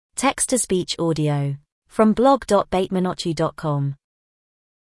Text-to-speech audio. From blog.batemanotchu.com.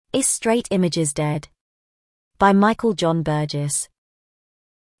 Is Straight Images Dead? By Michael John Burgess.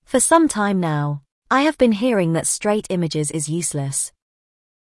 For some time now, I have been hearing that straight images is useless.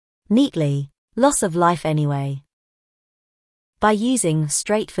 Neatly, loss of life anyway. By using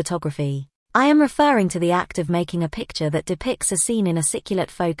straight photography, I am referring to the act of making a picture that depicts a scene in a circular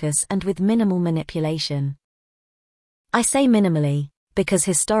focus and with minimal manipulation. I say minimally, because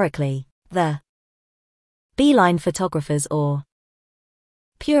historically, the beeline photographers or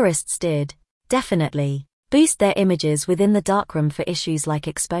purists did, definitely, boost their images within the darkroom for issues like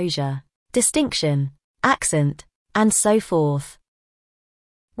exposure, distinction, accent, and so forth.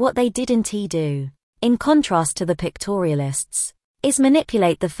 What they didn't do, in contrast to the pictorialists, is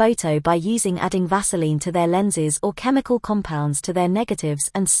manipulate the photo by adding Vaseline to their lenses or chemical compounds to their negatives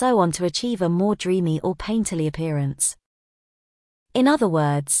and so on to achieve a more dreamy or painterly appearance. In other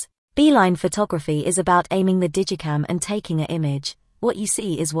words, beeline photography is about aiming the digicam and taking an image. What you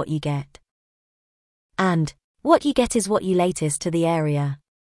see is what you get. And what you get is what you latest to the area.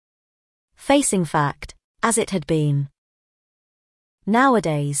 Facing fact, as it had been.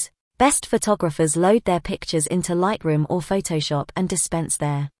 Nowadays, best photographers load their pictures into Lightroom or Photoshop and dispense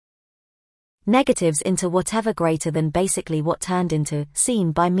their negatives into whatever greater than basically what turned into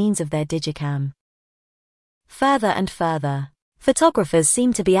scene by means of their digicam. Further and further, photographers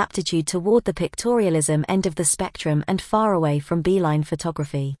seem to be aptitude toward the pictorialism end of the spectrum and far away from beeline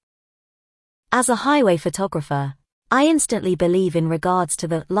photography. As a highway photographer, I instantly believe in regards to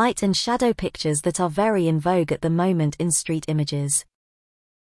the light and shadow pictures that are very in vogue at the moment in street images.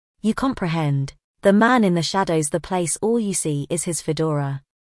 You comprehend, the man in the shadows, the place all you see is his fedora.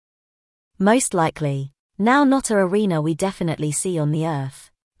 Most likely, now not a arena we definitely see on the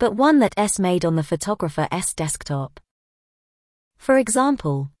earth, but one that's made on the photographer's desktop. For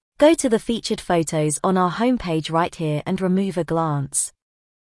example, go to the featured photos on our homepage right here and remove a glance.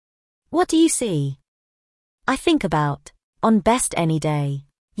 What do you see? I think about, on best any day,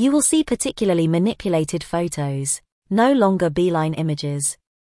 you will see particularly manipulated photos, no longer beeline images.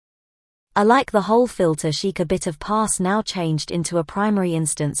 I like the whole filter chic a bit of pass now changed into a primary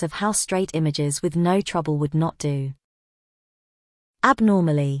instance of how straight images with no trouble would not do.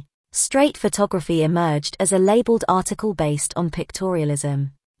 Abnormally, straight photography emerged as a labeled article based on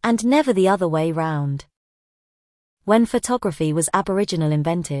pictorialism, and never the other way round. When photography was Aboriginal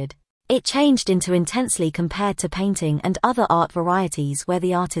invented, it changed into intensely compared to painting and other art varieties where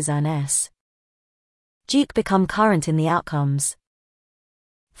the artisan's Duke become current in the outcomes.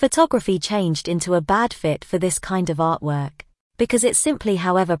 Photography changed into a bad fit for this kind of artwork, because it simply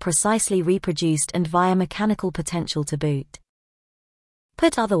however precisely reproduced and via mechanical potential to boot.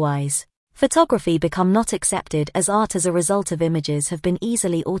 Put otherwise, photography become not accepted as art as a result of images have been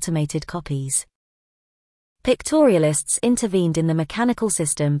easily automated copies. Pictorialists intervened in the mechanical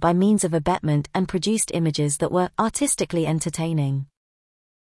system by means of abetment and produced images that were artistically entertaining.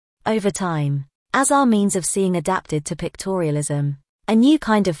 Over time, as our means of seeing adapted to pictorialism, a new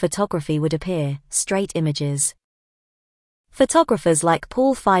kind of photography would appear, straight images. Photographers like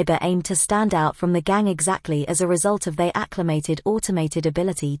Paul Fiber aimed to stand out from the gang exactly as a result of their acclimated automated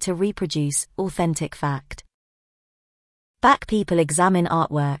ability to reproduce authentic fact. Back people examine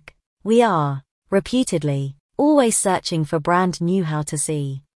artwork. We are, reputedly, always searching for brand new how to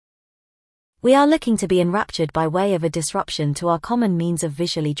see. We are looking to be enraptured by way of a disruption to our common means of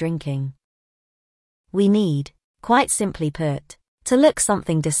visually drinking. We need, quite simply put, to look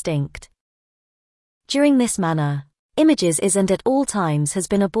something distinct. During this manner, images is and at all times has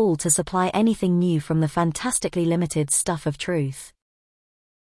been a ball to supply anything new from the fantastically limited stuff of truth.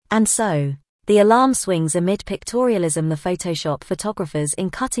 And so, the alarm swings amid pictorialism, the Photoshop photographers in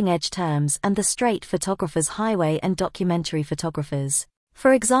cutting-edge terms and the straight photographers, highway and documentary photographers.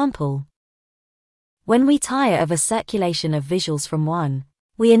 For example, when we tire of a circulation of visuals from one,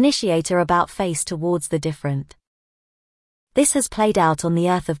 we initiate a about face towards the different. This has played out on the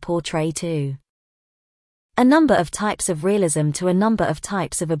earth of portrait too. A number of types of realism to a number of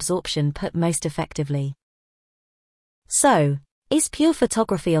types of absorption put most effectively. So, is pure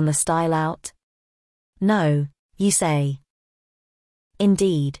photography on the style out? No, you say.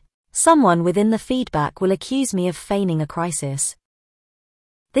 Indeed, someone within the feedback will accuse me of feigning a crisis.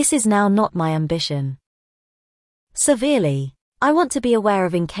 This is now not my ambition. Severely, I want to be aware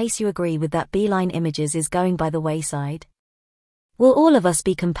of in case you agree with that beeline images is going by the wayside. Will all of us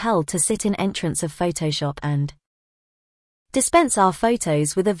be compelled to sit in entrance of Photoshop and dispense our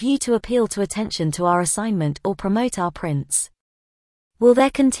photos with a view to appeal to attention to our assignment or promote our prints? Will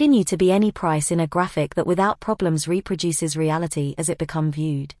there continue to be any price in a graphic that without problems reproduces reality as it become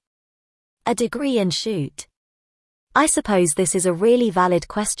viewed? A degree and shoot. I suppose this is a really valid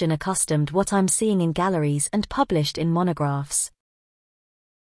question accustomed what I'm seeing in galleries and published in monographs.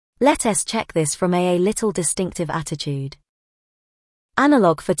 Let us check this from a little distinctive attitude.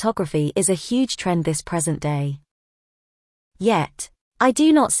 Analog photography is a huge trend this present day. Yet, I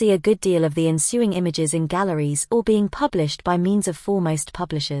do not see a good deal of the ensuing images in galleries or being published by means of foremost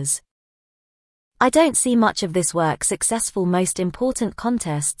publishers. I don't see much of this work successful most important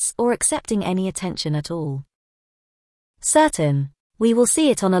contests or accepting any attention at all. Certain, we will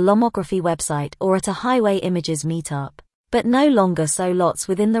see it on a Lomography website or at a Highway Images meetup, but no longer so lots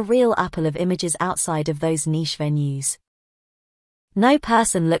within the real apple of images outside of those niche venues. No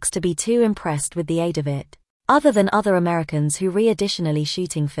person looks to be too impressed with the aid of it, other than other Americans who additionally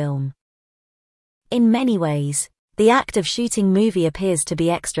shooting film. In many ways, the act of shooting movie appears to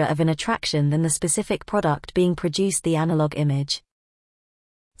be extra of an attraction than the specific product being produced, the analog image.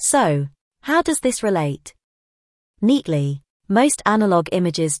 So, how does this relate? Neatly, most analog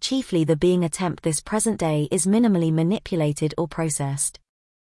images, chiefly the being attempt this present day, is minimally manipulated or processed.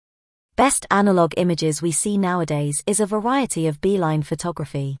 Best analog images we see nowadays is a variety of beeline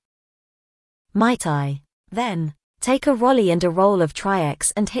photography. Might I, then, take a rollie and a roll of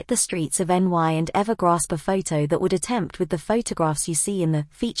Tri-X and hit the streets of NY and ever grasp a photo that would attempt with the photographs you see in the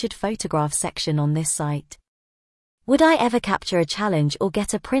featured photograph section on this site? Would I ever capture a challenge or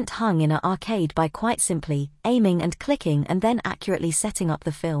get a print hung in an arcade by quite simply aiming and clicking and then accurately setting up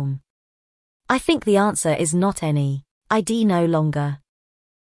the film? I think the answer is not any. ID no longer.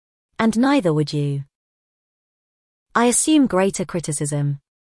 And neither would you. I assume greater criticism.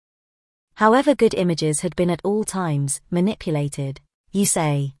 However good images had been at all times manipulated, you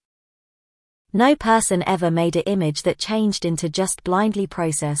say. No person ever made an image that changed into just blindly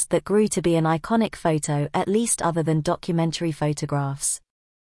processed that grew to be an iconic photo, at least other than documentary photographs.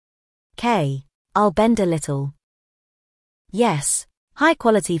 I'll bend a little. Yes,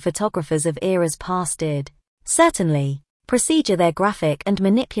 high-quality photographers of eras past did, certainly, procedure their graphic and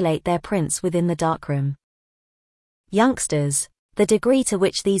manipulate their prints within the darkroom. Youngsters, the degree to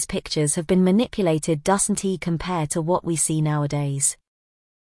which these pictures have been manipulated doesn't compare to what we see nowadays.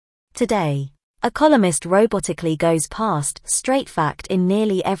 Today, a columnist robotically goes past straight fact in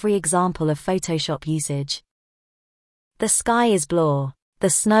nearly every example of Photoshop usage. The sky is blue, the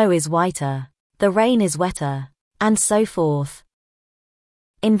snow is whiter, the rain is wetter, and so forth.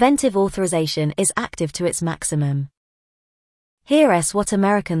 Inventive authorization is active to its maximum. Here's what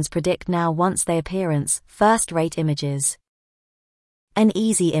Americans predict now once they appearance, first-rate images. An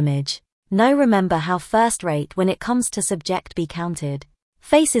easy image. No, remember how first-rate when it comes to subject be counted.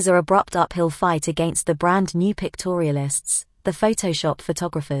 Faces are abrupt uphill fight against the brand new pictorialists, the Photoshop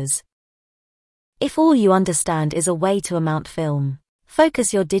photographers. If all you understand is a way to mount film,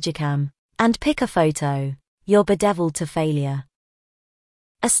 focus your digicam, and pick a photo, you're bedeviled to failure.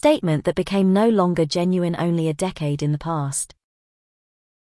 A statement that became no longer genuine only a decade in the past.